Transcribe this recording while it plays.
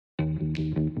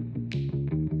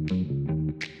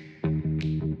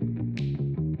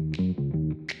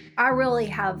I really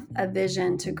have a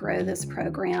vision to grow this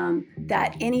program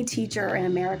that any teacher in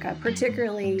America,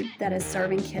 particularly that is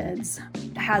serving kids,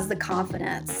 has the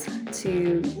confidence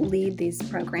to lead these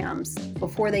programs.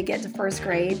 Before they get to first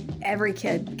grade, every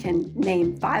kid can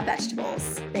name 5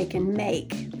 vegetables. They can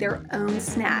make their own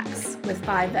snacks with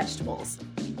 5 vegetables.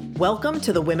 Welcome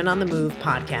to the Women on the Move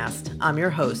podcast. I'm your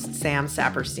host, Sam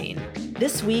Saperstein.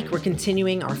 This week, we're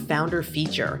continuing our founder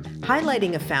feature,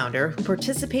 highlighting a founder who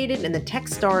participated in the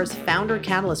Techstars Founder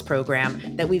Catalyst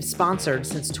program that we've sponsored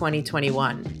since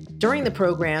 2021. During the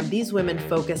program, these women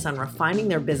focus on refining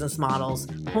their business models,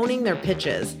 honing their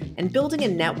pitches, and building a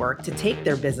network to take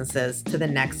their businesses to the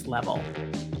next level.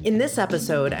 In this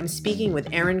episode, I'm speaking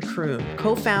with Erin Croom,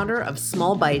 co-founder of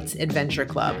Small Bites Adventure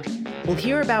Club. We'll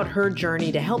hear about her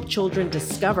journey to help children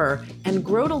discover and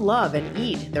grow to love and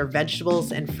eat their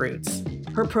vegetables and fruits.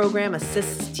 Her program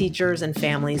assists teachers and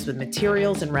families with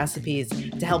materials and recipes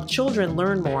to help children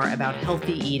learn more about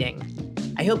healthy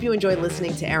eating. I hope you enjoy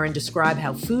listening to Erin describe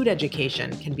how food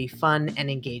education can be fun and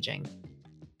engaging.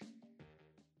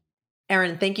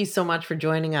 Erin, thank you so much for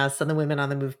joining us on the Women on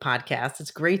the Move podcast.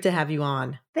 It's great to have you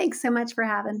on. Thanks so much for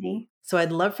having me. So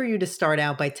I'd love for you to start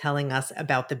out by telling us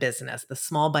about the business, the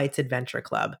Small Bites Adventure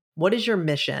Club. What is your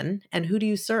mission and who do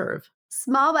you serve?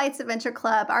 Small Bites Adventure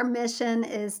Club, our mission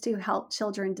is to help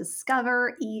children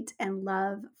discover, eat, and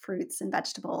love fruits and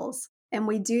vegetables. And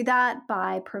we do that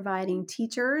by providing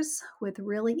teachers with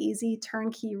really easy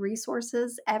turnkey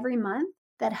resources every month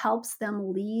that helps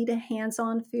them lead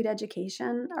hands-on food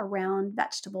education around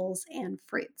vegetables and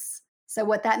fruits. So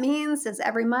what that means is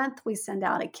every month we send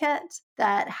out a kit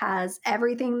that has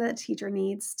everything that a teacher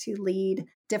needs to lead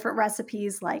different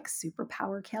recipes like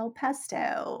superpower kale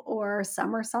pesto or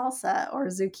summer salsa or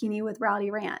zucchini with rowdy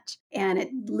ranch. And it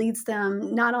leads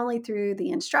them not only through the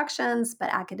instructions,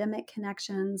 but academic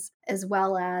connections, as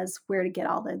well as where to get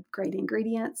all the great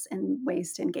ingredients and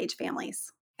ways to engage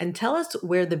families. And tell us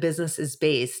where the business is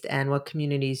based and what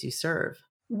communities you serve.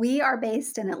 We are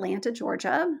based in Atlanta,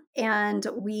 Georgia, and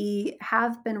we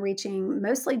have been reaching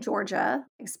mostly Georgia,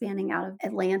 expanding out of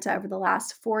Atlanta over the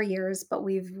last 4 years, but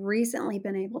we've recently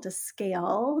been able to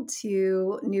scale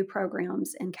to new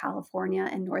programs in California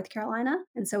and North Carolina.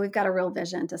 And so we've got a real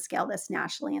vision to scale this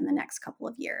nationally in the next couple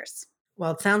of years.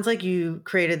 Well, it sounds like you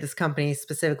created this company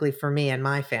specifically for me and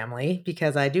my family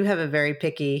because I do have a very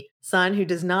picky son who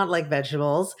does not like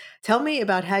vegetables. Tell me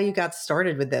about how you got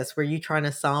started with this. Were you trying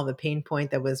to solve a pain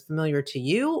point that was familiar to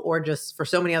you or just for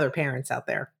so many other parents out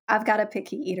there? I've got a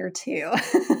picky eater too.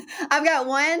 I've got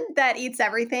one that eats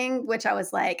everything, which I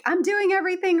was like, I'm doing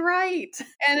everything right.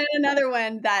 And then another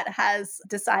one that has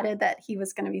decided that he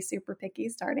was going to be super picky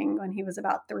starting when he was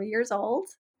about 3 years old.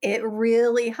 It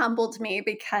really humbled me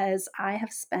because I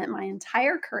have spent my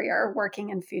entire career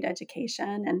working in food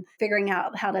education and figuring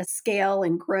out how to scale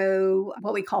and grow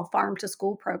what we call farm to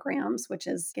school programs, which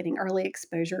is getting early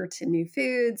exposure to new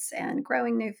foods and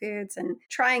growing new foods and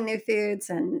trying new foods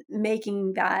and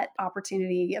making that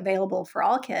opportunity available for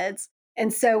all kids.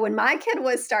 And so when my kid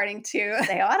was starting to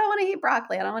say, oh, I don't want to eat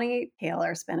broccoli, I don't want to eat kale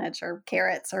or spinach or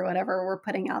carrots or whatever we're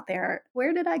putting out there,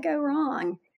 where did I go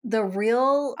wrong? The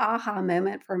real aha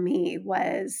moment for me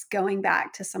was going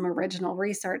back to some original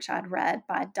research I'd read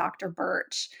by Dr.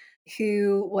 Birch,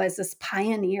 who was this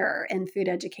pioneer in food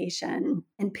education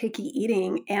and picky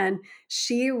eating. And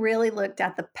she really looked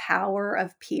at the power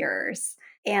of peers.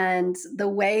 And the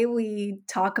way we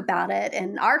talk about it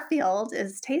in our field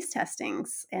is taste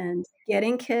testings and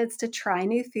getting kids to try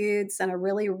new foods in a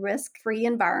really risk-free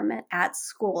environment at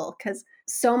school, because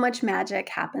so much magic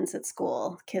happens at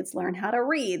school. Kids learn how to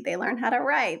read, they learn how to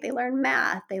write, they learn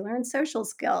math, they learn social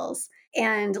skills,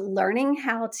 and learning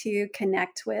how to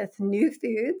connect with new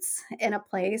foods in a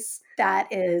place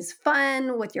that is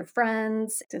fun with your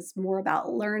friends is more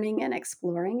about learning and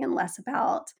exploring and less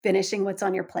about finishing what's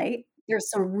on your plate. There's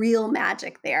some real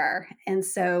magic there. And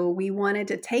so we wanted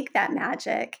to take that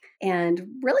magic and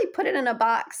really put it in a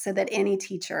box so that any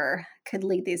teacher could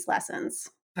lead these lessons.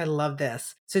 I love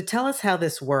this. So tell us how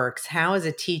this works. How, as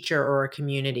a teacher or a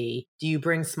community, do you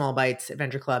bring Small Bites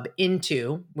Adventure Club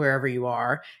into wherever you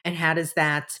are? And how does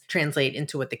that translate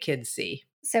into what the kids see?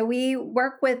 So we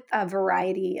work with a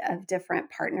variety of different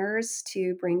partners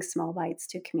to bring Small Bites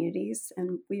to communities,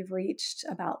 and we've reached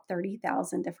about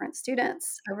 30,000 different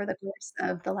students over the course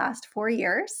of the last 4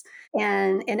 years,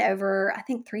 and in over, I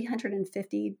think,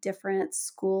 350 different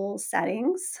school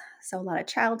settings. So a lot of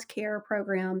childcare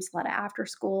programs, a lot of after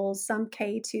schools, some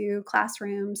K-2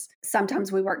 classrooms.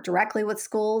 Sometimes we work directly with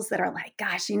schools that are like,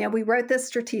 gosh, we wrote this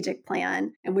strategic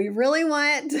plan and we really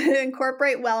want to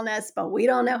incorporate wellness, but we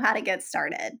don't know how to get started.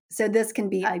 started. So this can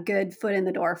be a good foot in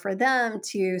the door for them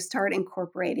to start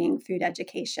incorporating food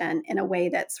education in a way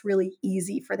that's really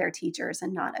easy for their teachers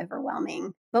and not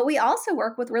overwhelming. But we also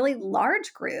work with really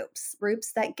large groups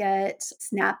that get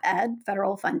SNAP Ed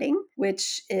federal funding,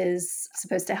 which is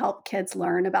supposed to help kids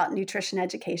learn about nutrition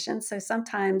education. So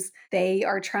sometimes they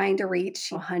are trying to reach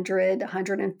 100,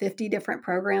 150 different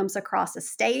programs across a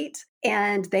state,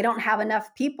 and they don't have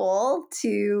enough people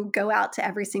to go out to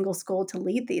every single school to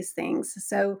lead these things.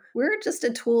 So we're just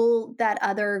a tool that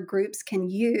other groups can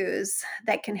use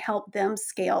that can help them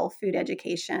scale food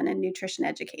education and nutrition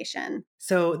education.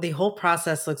 So the whole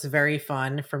process looks very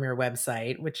fun from your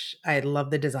website, which I love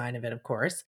the design of it, of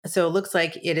course. So it looks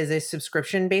like it is a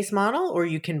subscription based model, or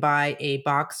you can buy a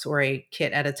box or a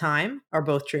kit at a time. Are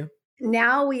both true?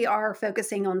 Now we are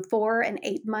focusing on 4 and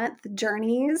 8 month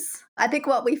journeys. I think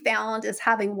what we found is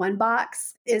having one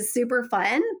box is super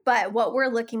fun, but what we're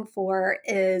looking for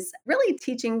is really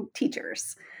teaching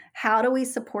teachers. How do we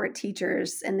support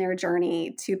teachers in their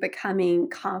journey to becoming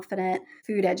confident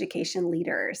food education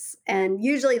leaders? And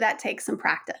usually that takes some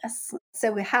practice.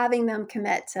 So having them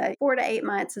commit to 4 to 8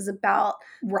 months is about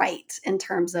right in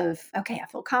terms of, okay,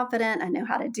 I feel confident, I know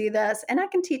how to do this, and I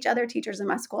can teach other teachers in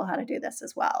my school how to do this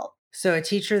as well. So a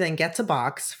teacher then gets a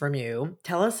box from you.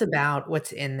 Tell us about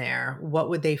what's in there. What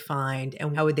would they find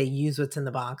and how would they use what's in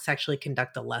the box to actually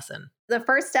conduct a lesson? The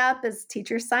first step is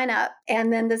teachers sign up.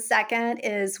 And then the second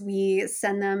is we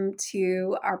send them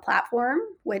to our platform,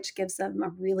 which gives them a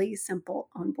really simple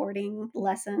onboarding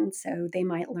lesson. So they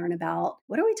might learn about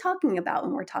what are we talking about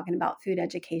when we're talking about food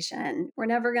education? We're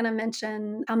never going to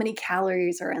mention how many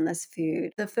calories are in this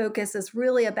food. The focus is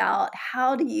really about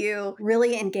how do you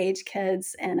really engage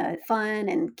kids in a fun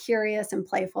and curious and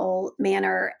playful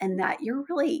manner, and that you're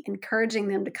really encouraging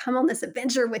them to come on this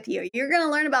adventure with you. You're going to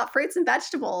learn about fruits and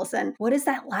vegetables and what is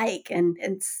that like? And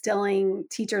instilling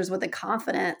teachers with the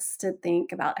confidence to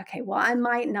think about, okay, well, I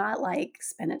might not like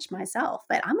spinach myself,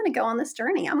 but I'm going to go on this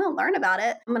journey. I'm going to learn about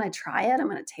it. I'm going to try it. I'm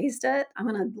going to taste it. I'm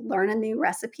going to learn a new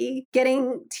recipe.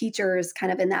 Getting teachers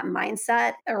kind of in that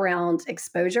mindset around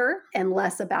exposure and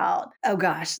less about, oh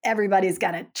gosh, everybody's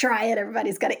got to try it.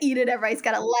 Everybody's got to eat it. Everybody's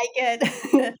got to like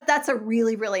it. That's a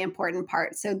really, really important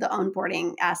part. So the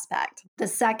onboarding aspect. The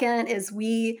second is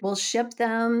we will ship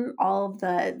them all of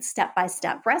the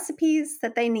step-by-step recipes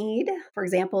that they need. For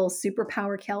example,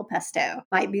 superpower kale pesto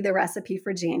might be the recipe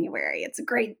for January. It's a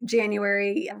great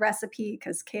January recipe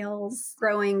because kale's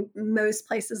growing most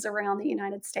places around the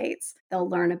United States. They'll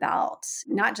learn about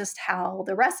not just how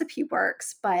the recipe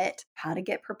works, but how to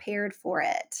get prepared for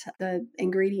it, the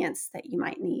ingredients that you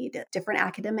might need, different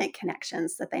academic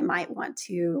connections that they might want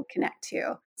to connect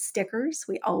to. Stickers.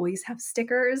 We always have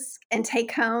stickers and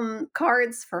take home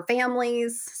cards for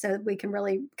families so we can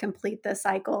really complete the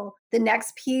cycle. The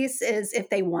next piece is if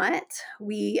they want,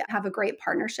 we have a great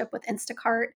partnership with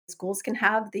Instacart. Schools can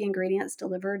have the ingredients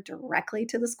delivered directly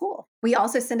to the school. We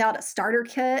also send out a starter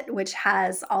kit, which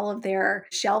has all of their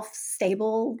shelf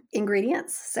stable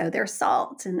ingredients. So there's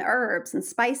salt and herbs and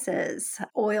spices,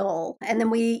 oil. And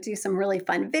then we do some really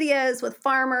fun videos with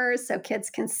farmers so kids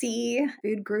can see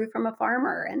food grew from a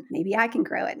farmer and maybe I can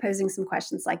grow it, posing some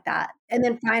questions like that. And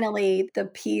then finally, the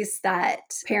piece that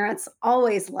parents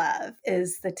always love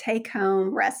is the take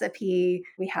home recipe.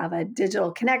 We have a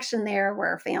digital connection there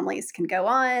where families can go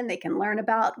on, they can learn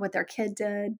about what their kid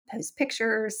did, post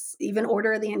pictures, even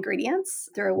order the ingredients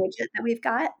through a widget that we've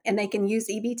got, and they can use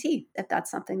EBT if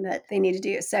that's something that they need to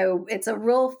do. So it's a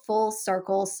real full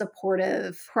circle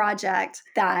supportive project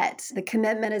that the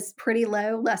commitment is pretty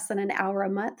low, less than an hour a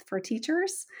month for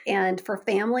teachers. And for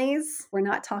families, we're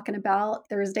not talking about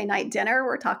Thursday night dinner.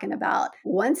 We're talking about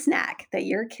one snack that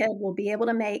your kid will be able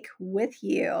to make with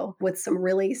you with some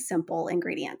really simple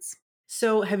ingredients.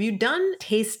 So, have you done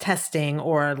taste testing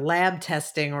or lab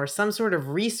testing or some sort of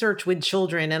research with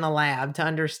children in a lab to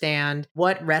understand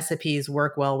what recipes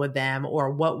work well with them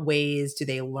or what ways do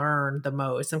they learn the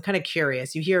most? I'm kind of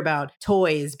curious. You hear about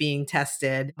toys being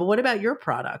tested, but what about your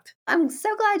product? I'm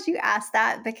so glad you asked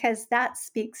that because that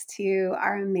speaks to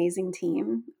our amazing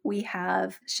team. We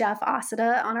have Chef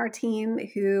Asada on our team,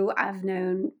 who I've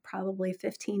known probably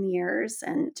 15 years,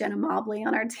 and Jenna Mobley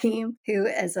on our team, who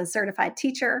is a certified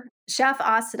teacher. Chef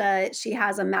Asada, she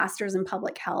has a master's in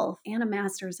public health and a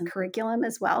master's in curriculum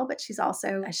as well, but she's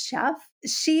also a chef.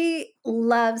 She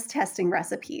loves testing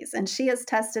recipes, and she has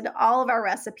tested all of our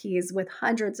recipes with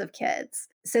hundreds of kids.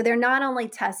 So they're not only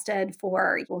tested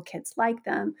for, will kids like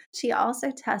them? She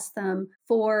also tests them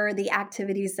for the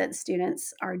activities that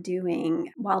students are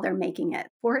doing while they're making it.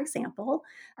 For example,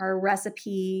 our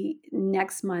recipe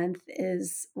next month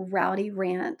is rowdy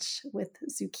ranch with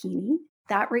zucchini.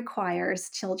 that requires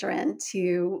children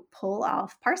to pull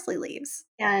off parsley leaves.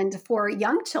 And for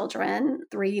young children,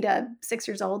 3 to 6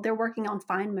 years old, they're working on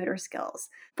fine motor skills.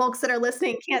 Folks that are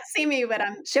listening can't see me, but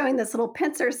I'm showing this little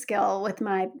pincer skill with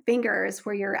my fingers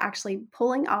where you're actually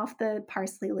pulling off the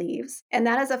parsley leaves. And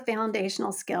that is a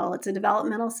foundational skill. It's a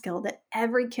developmental skill that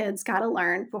every kid's got to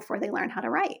learn before they learn how to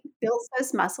write. Builds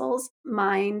those muscles,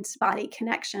 mind body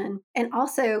connection. And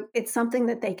also, it's something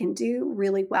that they can do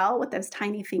really well with those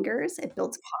tiny fingers. It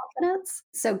builds confidence.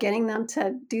 So, getting them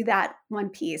to do that one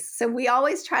piece. So, we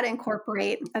always try to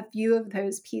incorporate a few of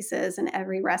those pieces in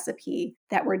every recipe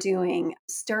that we're doing: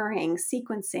 stirring,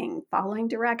 sequencing, following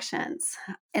directions.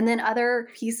 And then other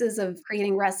pieces of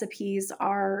creating recipes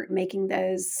are making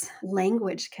those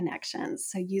language connections.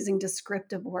 So, using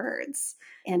descriptive words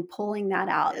and pulling that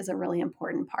out is a really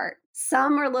important part.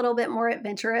 Some are a little bit more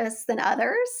adventurous than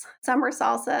others. Some are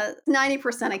salsa.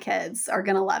 90% of kids are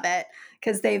going to love it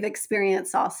because they've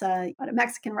experienced salsa at a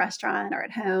Mexican restaurant or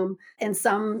at home. And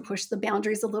some push the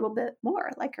boundaries a little bit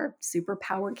more, like our super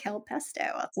powered kale pesto.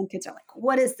 Some kids are like,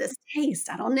 what is this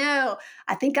taste? I don't know.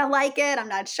 I think I like it. I'm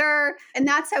not sure. And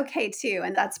that's okay too.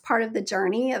 And that's part of the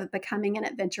journey of becoming an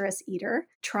adventurous eater,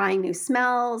 trying new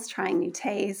smells, trying new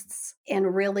tastes,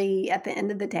 and really at the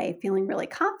end of the day, feeling really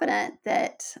confident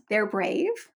that they're brave,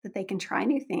 that they can try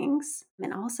new things,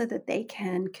 and also that they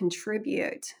can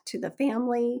contribute to the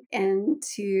family and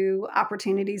to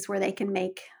opportunities where they can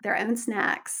make their own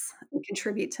snacks and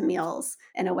contribute to meals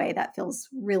in a way that feels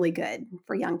really good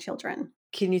for young children.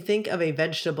 Can you think of a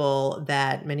vegetable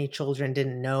that many children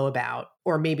didn't know about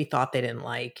or maybe thought they didn't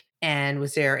like? And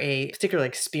was there a particular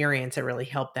experience that really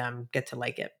helped them get to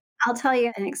like it? I'll tell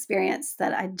you an experience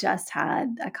that I just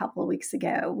had a couple of weeks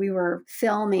ago. We were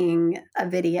filming a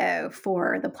video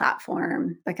for the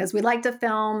platform because we like to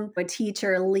film a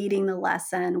teacher leading the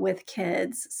lesson with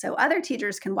kids so other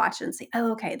teachers can watch it and say,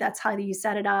 oh, okay, that's how you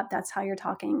set it up. That's how you're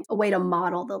talking, a way to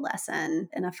model the lesson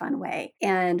in a fun way.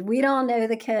 And we don't know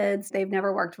the kids. They've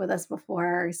never worked with us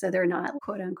before. So they're not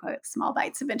quote unquote Small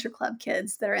Bites Adventure Club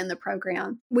kids that are in the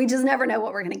program. We just never know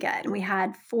what we're going to get. And we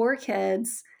had 4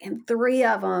 kids and 3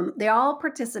 of them, they all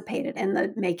participated in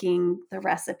the making the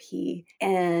recipe.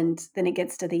 And then it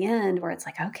gets to the end where it's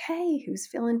like, okay, who's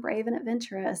feeling brave and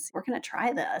adventurous? We're going to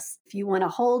try this. If you want to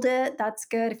hold it, that's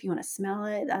good. If you want to smell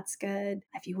it, that's good.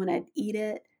 If you want to eat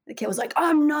it, the kid was like,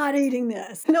 I'm not eating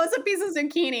this. And it was a piece of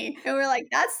zucchini. And we're like,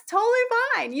 that's totally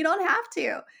fine. You don't have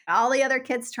to. All the other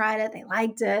kids tried it. They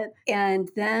liked it. And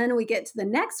then we get to the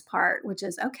next part, which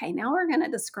is, okay, now we're going to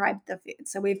describe the food.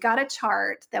 So we've got a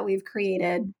chart that we've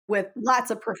created with lots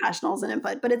of professionals and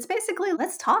input, but it's basically,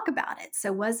 let's talk about it.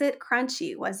 So was it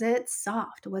crunchy? Was it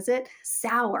soft? Was it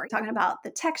sour? You're talking about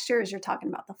the textures. You're talking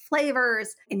about the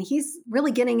flavors. And he's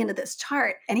really getting into this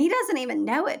chart and he doesn't even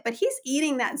know it, but he's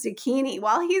eating that zucchini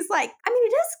while he's like, I mean,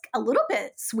 it is a little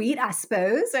bit sweet, I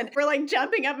suppose. And we're like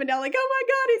jumping up and down like, oh my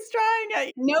God, he's trying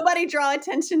it. Nobody draw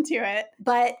attention to it.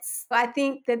 But I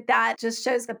think that just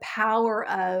shows the power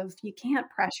of you can't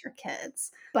pressure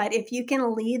kids. But if you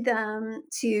can lead them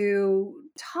to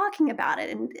talking about it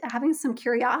and having some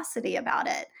curiosity about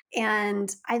it.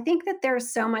 And I think that there's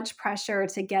so much pressure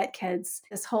to get kids,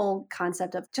 this whole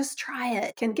concept of just try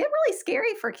it can get really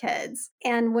scary for kids.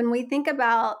 And when we think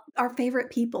about our favorite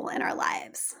people in our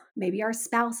lives, maybe our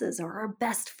spouses or our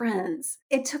best friends,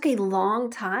 it took a long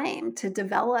time to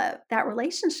develop that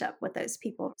relationship with those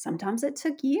people. Sometimes it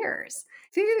took years.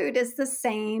 Food is the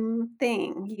same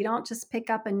thing. You don't just pick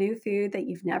up a new food that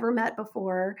you've never met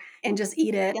before and just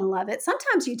eat it and love it.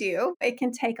 Sometimes you do. It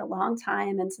can take a long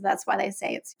time. And so that's why they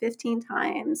say it's 15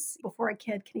 times before a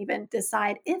kid can even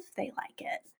decide if they like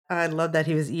it. I love that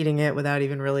he was eating it without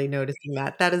even really noticing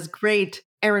that. That is great.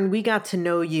 Erin, we got to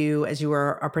know you as you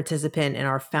were a participant in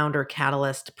our Founder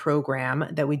Catalyst program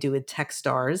that we do with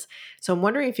Techstars. So I'm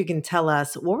wondering if you can tell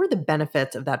us, what were the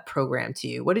benefits of that program to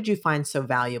you? What did you find so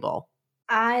valuable?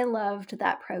 I loved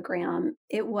that program.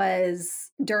 It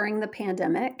was during the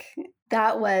pandemic.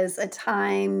 That was a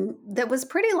time that was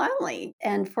pretty lonely.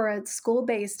 And for a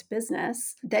school-based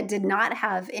business that did not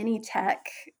have any tech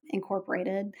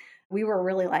incorporated, we were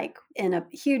really like in a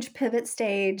huge pivot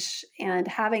stage, and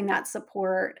having that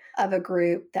support of a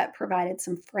group that provided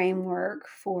some framework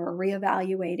for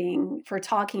reevaluating, for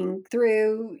talking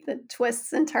through the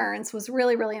twists and turns was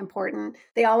really, really important.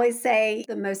 They always say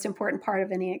the most important part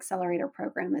of any accelerator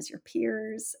program is your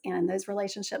peers and those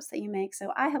relationships that you make.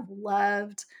 So I have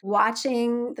loved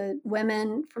watching the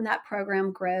women from that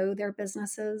program grow their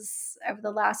businesses over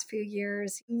the last few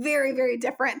years. Very, very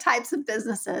different types of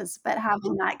businesses, but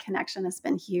having that connection connection has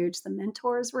been huge. The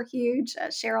mentors were huge.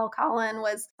 Cheryl Collin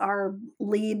was our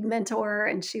lead mentor,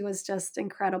 and she was just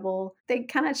incredible. They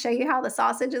kind of show you how the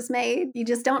sausage is made. You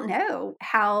just don't know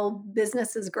how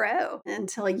businesses grow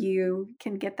until you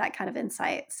can get that kind of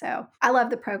insight. So I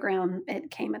love the program. It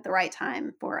came at the right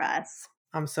time for us.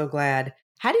 I'm so glad.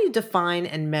 How do you define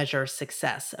and measure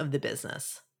success of the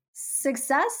business?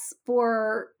 Success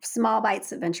for Small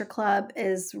Bites Adventure Club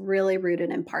is really rooted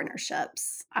in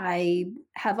partnerships. I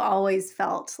have always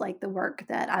felt like the work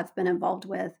that I've been involved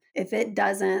with, if it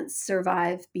doesn't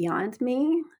survive beyond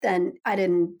me, then I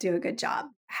didn't do a good job.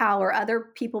 How are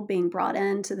other people being brought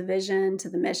into the vision, to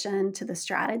the mission, to the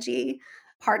strategy?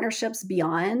 Partnerships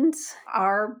beyond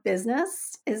our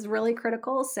business is really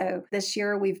critical. So this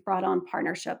year we've brought on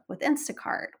partnership with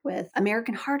Instacart, with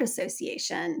American Heart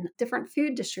Association, different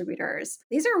food distributors.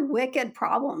 These are wicked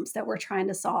problems that we're trying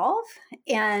to solve.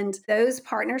 And those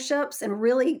partnerships and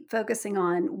really focusing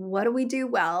on what do we do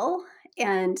well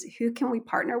and who can we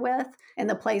partner with and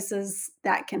the places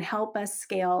that can help us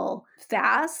scale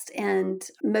fast and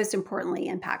most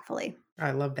importantly, impactfully. I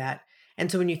love that. And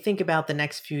so when you think about the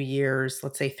next few years,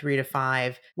 let's say 3 to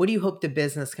 5, what do you hope the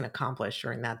business can accomplish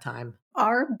during that time?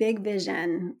 Our big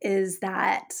vision is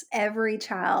that every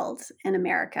child in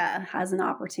America has an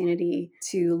opportunity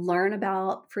to learn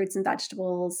about fruits and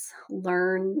vegetables,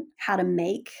 learn how to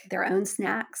make their own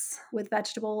snacks with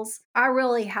vegetables. I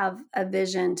really have a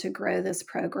vision to grow this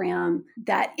program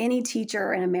that any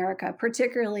teacher in America,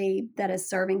 particularly that is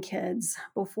serving kids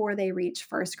before they reach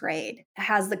first grade,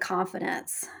 has the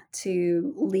confidence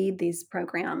to lead these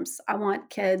programs. I want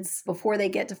kids before they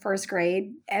get to first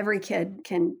grade, every kid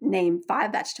can name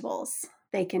 5 vegetables.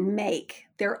 They can make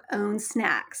their own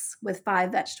snacks with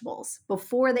 5 vegetables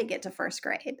before they get to first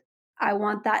grade. I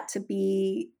want that to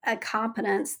be a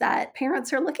competence that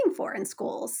parents are looking for in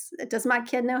schools. Does my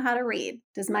kid know how to read?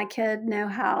 Does my kid know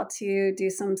how to do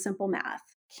some simple math?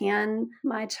 Can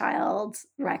my child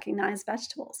recognize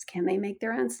vegetables? Can they make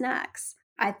their own snacks?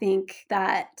 I think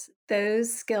that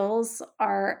those skills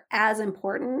are as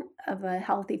important of a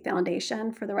healthy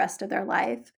foundation for the rest of their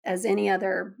life as any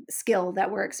other skill that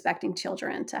we're expecting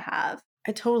children to have.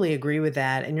 I totally agree with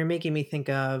that. And you're making me think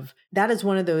of that is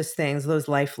one of those things, those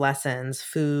life lessons,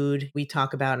 food, we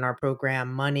talk about in our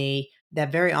program, money, that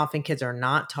very often kids are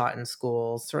not taught in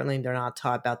schools. Certainly, they're not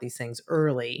taught about these things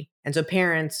early. And so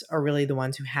parents are really the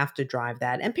ones who have to drive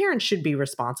that. And parents should be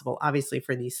responsible, obviously,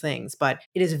 for these things. But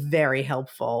it is very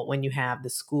helpful when you have the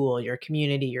school, your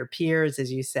community, your peers,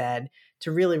 as you said,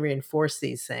 to really reinforce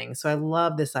these things. So I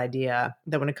love this idea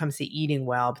that when it comes to eating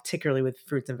well, particularly with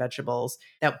fruits and vegetables,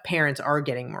 that parents are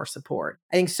getting more support.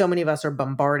 I think so many of us are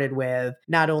bombarded with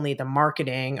not only the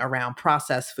marketing around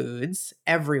processed foods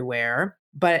everywhere,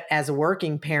 but as a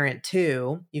working parent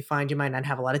too, you find you might not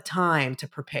have a lot of time to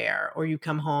prepare, or you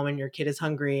come home and your kid is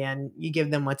hungry and you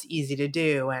give them what's easy to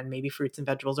do. And maybe fruits and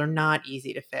vegetables are not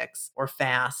easy to fix or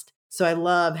fast. So I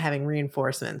love having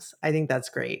reinforcements. I think that's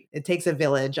great. It takes a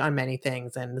village on many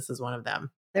things, and this is one of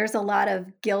them. There's a lot of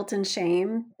guilt and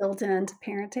shame built into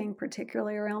parenting,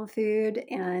 particularly around food,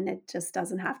 and it just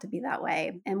doesn't have to be that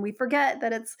way. And we forget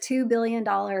that it's $2 billion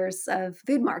of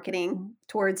food marketing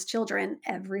towards children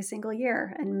every single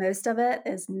year, and most of it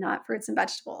is not fruits and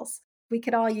vegetables. We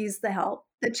could all use the help.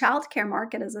 The childcare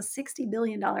market is a $60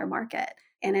 billion market.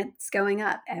 And it's going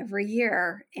up every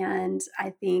year. And I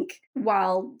think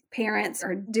while parents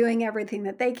are doing everything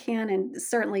that they can, and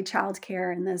certainly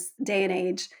childcare in this day and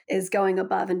age is going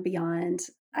above and beyond,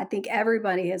 I think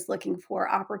everybody is looking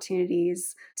for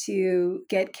opportunities to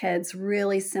get kids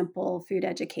really simple food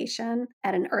education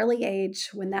at an early age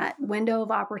when that window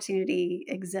of opportunity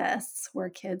exists,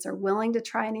 where kids are willing to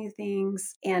try new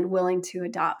things and willing to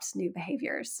adopt new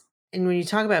behaviors. And when you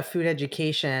talk about food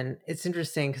education, it's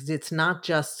interesting because it's not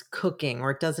just cooking,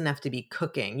 or it doesn't have to be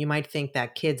cooking. You might think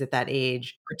that kids at that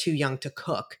age are too young to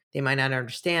cook. They might not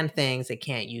understand things. They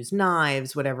can't use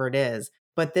knives, whatever it is.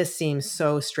 But this seems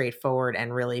so straightforward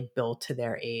and really built to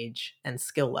their age and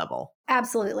skill level.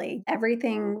 Absolutely.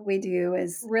 Everything we do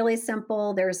is really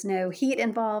simple. There's no heat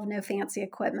involved, no fancy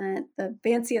equipment. The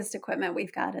fanciest equipment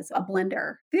we've got is a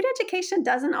blender. Food education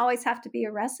doesn't always have to be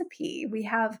a recipe. We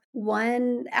have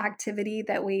one activity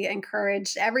that we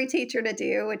encourage every teacher to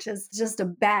do, which is just a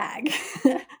bag.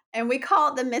 And we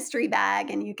call it the mystery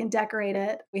bag, and you can decorate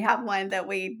it. We have one that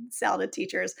we sell to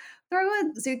teachers. Throw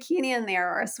a zucchini in there,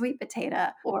 or a sweet potato,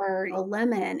 or a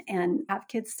lemon, and have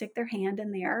kids stick their hand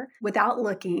in there without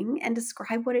looking and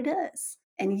describe what it is.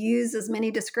 and use as many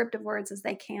descriptive words as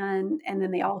they can. And then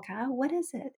they all go, oh, what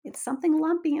is it? It's something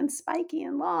lumpy and spiky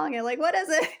and long. And like, what is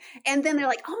it? And then they're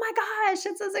like, oh my gosh,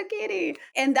 it's a zucchini.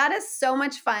 And that is so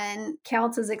much fun.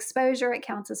 Counts as exposure. It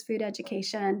counts as food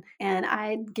education. And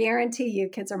I guarantee you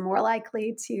kids are more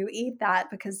likely to eat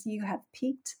that because you have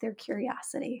piqued their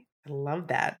curiosity. I love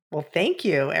that. Well, thank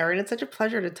you, Erin. It's such a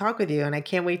pleasure to talk with you. And I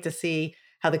can't wait to see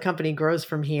how the company grows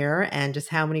from here and just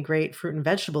how many great fruit and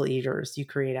vegetable eaters you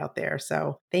create out there.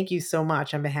 So thank you so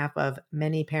much on behalf of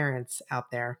many parents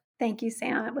out there. Thank you,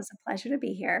 Sam. It was a pleasure to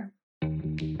be here.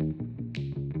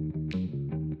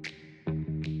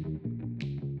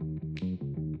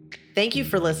 Thank you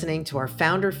for listening to our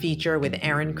founder feature with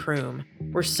Erin Croom.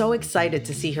 We're so excited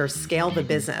to see her scale the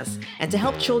business and to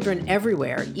help children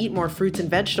everywhere eat more fruits and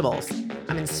vegetables.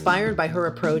 I'm inspired by her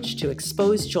approach to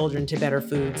expose children to better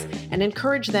foods and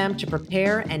encourage them to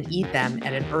prepare and eat them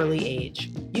at an early age.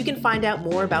 You can find out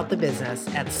more about the business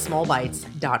at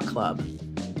smallbites.club.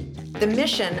 The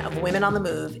mission of Women on the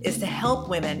Move is to help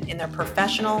women in their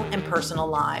professional and personal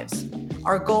lives.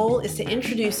 Our goal is to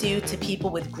introduce you to people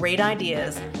with great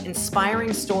ideas,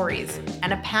 inspiring stories,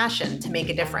 and a passion to make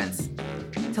a difference.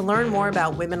 To learn more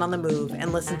about Women on the Move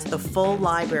and listen to the full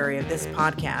library of this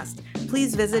podcast,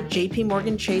 please visit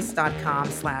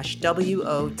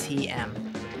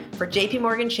jpmorganchase.com/WOTM. For JP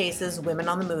Morgan Chase's Women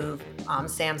on the Move, I'm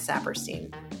Sam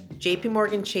Saperstein. JP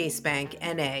Morgan Chase Bank,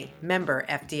 N.A., member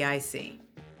FDIC.